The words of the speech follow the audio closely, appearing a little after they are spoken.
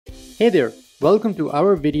Hey there, welcome to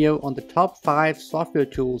our video on the top 5 software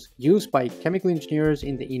tools used by chemical engineers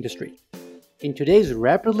in the industry. In today's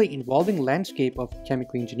rapidly evolving landscape of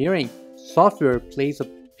chemical engineering, software plays a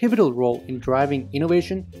pivotal role in driving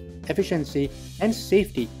innovation, efficiency, and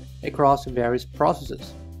safety across various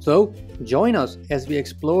processes. So, join us as we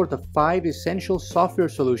explore the 5 essential software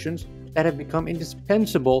solutions that have become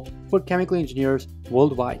indispensable for chemical engineers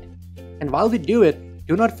worldwide. And while we do it,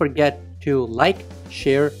 do not forget to like,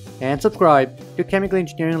 share, and subscribe to Chemical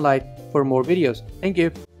Engineering Life for more videos. Thank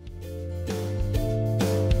you.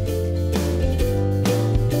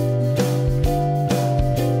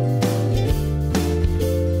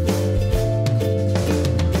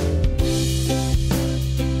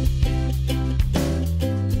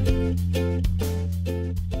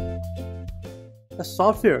 The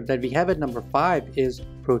software that we have at number 5 is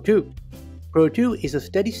Pro2. Pro2 is a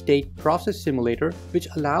steady-state process simulator which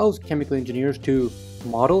allows chemical engineers to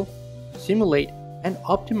model, simulate, and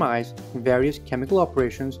optimize various chemical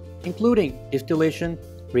operations including distillation,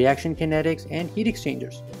 reaction kinetics, and heat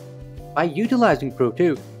exchangers. By utilizing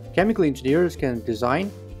Pro2, chemical engineers can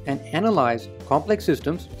design and analyze complex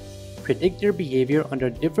systems, predict their behavior under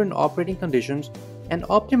different operating conditions, and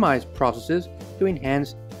optimize processes to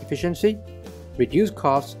enhance efficiency, reduce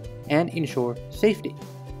costs, and ensure safety.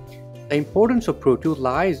 The importance of Pro2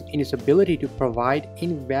 lies in its ability to provide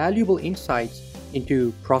invaluable insights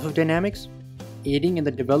into process dynamics, aiding in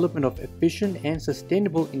the development of efficient and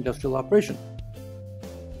sustainable industrial operation.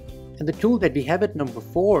 And the tool that we have at number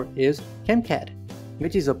 4 is ChemCAD,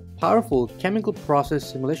 which is a powerful chemical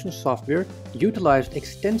process simulation software utilized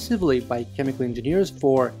extensively by chemical engineers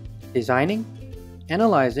for designing,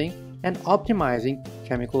 analyzing, and optimizing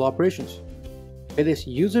chemical operations. With its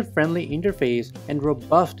user-friendly interface and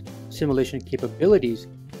robust simulation capabilities,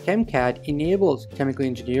 ChemCAD enables chemical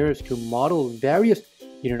engineers to model various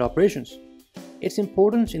unit operations. Its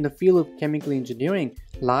importance in the field of chemical engineering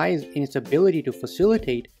lies in its ability to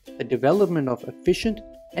facilitate the development of efficient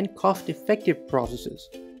and cost-effective processes,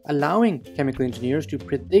 allowing chemical engineers to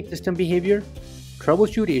predict system behavior,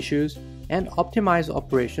 troubleshoot issues, and optimize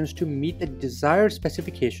operations to meet the desired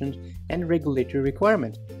specifications and regulatory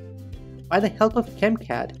requirements. By the help of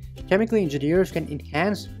ChemCAD, chemical engineers can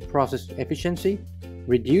enhance process efficiency,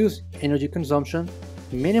 reduce energy consumption,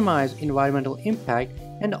 minimize environmental impact,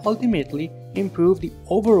 and ultimately improve the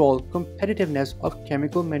overall competitiveness of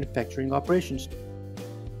chemical manufacturing operations.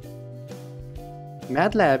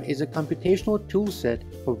 MATLAB is a computational toolset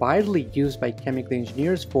widely used by chemical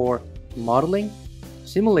engineers for modeling,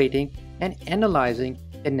 simulating, and analyzing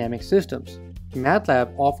dynamic systems.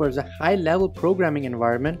 MATLAB offers a high-level programming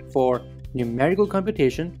environment for numerical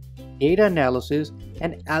computation, data analysis,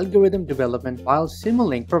 and algorithm development, while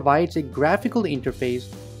Simulink provides a graphical interface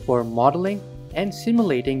for modeling and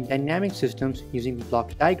simulating dynamic systems using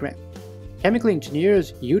block diagrams. Chemical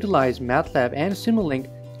engineers utilize MATLAB and Simulink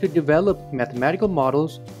to develop mathematical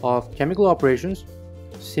models of chemical operations,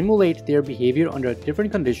 simulate their behavior under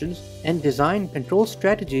different conditions, and design control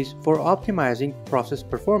strategies for optimizing process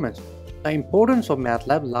performance. The importance of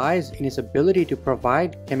MATLAB lies in its ability to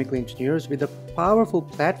provide chemical engineers with a powerful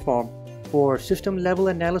platform for system-level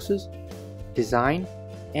analysis, design,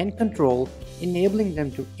 and control, enabling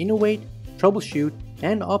them to innovate, troubleshoot,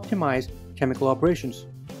 and optimize chemical operations.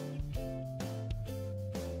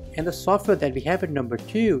 And the software that we have at number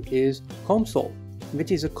 2 is ChemEnggLife,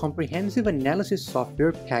 which is a comprehensive analysis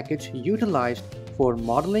software package utilized for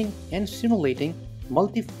modeling and simulating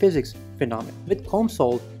multi-physics phenomena. With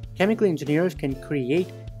ChemEnggLife, chemical engineers can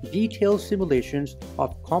create detailed simulations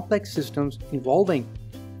of complex systems involving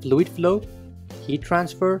fluid flow, heat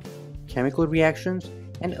transfer, chemical reactions,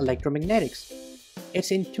 and electromagnetics.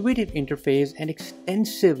 Its intuitive interface and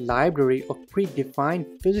extensive library of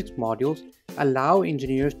predefined physics modules allow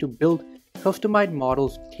engineers to build customized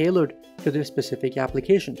models tailored to their specific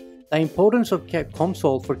application. The importance of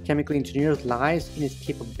ChemEnggLife for chemical engineers lies in its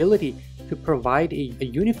capability to provide a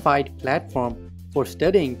unified platform for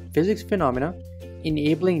studying physics phenomena,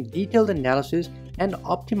 enabling detailed analysis and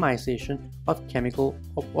optimization of chemical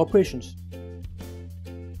operations.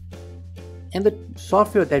 And the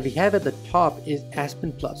software that we have at the top is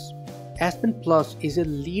Aspen Plus. Aspen Plus is a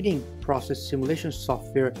leading process simulation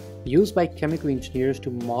software used by chemical engineers to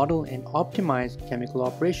model and optimize chemical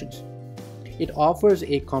operations. It offers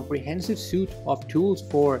a comprehensive suite of tools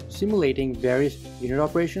for simulating various unit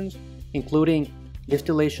operations, including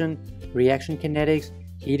distillation, reaction kinetics,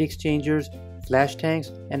 heat exchangers, flash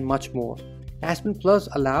tanks, and much more. Aspen Plus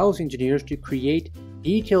allows engineers to create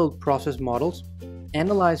detailed process models,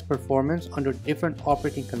 analyze performance under different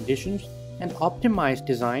operating conditions, and optimize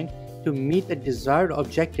design to meet the desired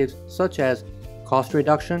objectives such as cost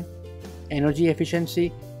reduction, energy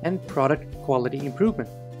efficiency, and product quality improvement.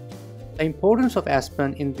 The importance of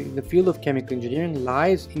Aspen in the field of chemical engineering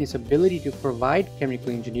lies in its ability to provide chemical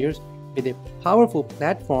engineers with a powerful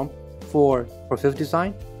platform for process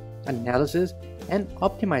design, analysis, and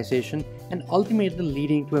optimization, and ultimately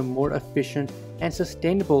leading to a more efficient and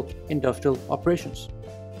sustainable industrial operations.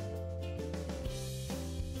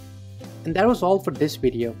 And that was all for this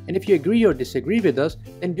video, and if you agree or disagree with us,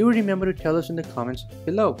 then do remember to tell us in the comments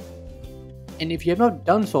below. And if you have not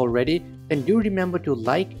done so already, then do remember to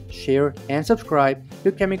like, share, and subscribe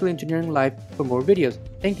to Chemical Engineering Life for more videos.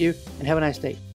 Thank you, and have a nice day.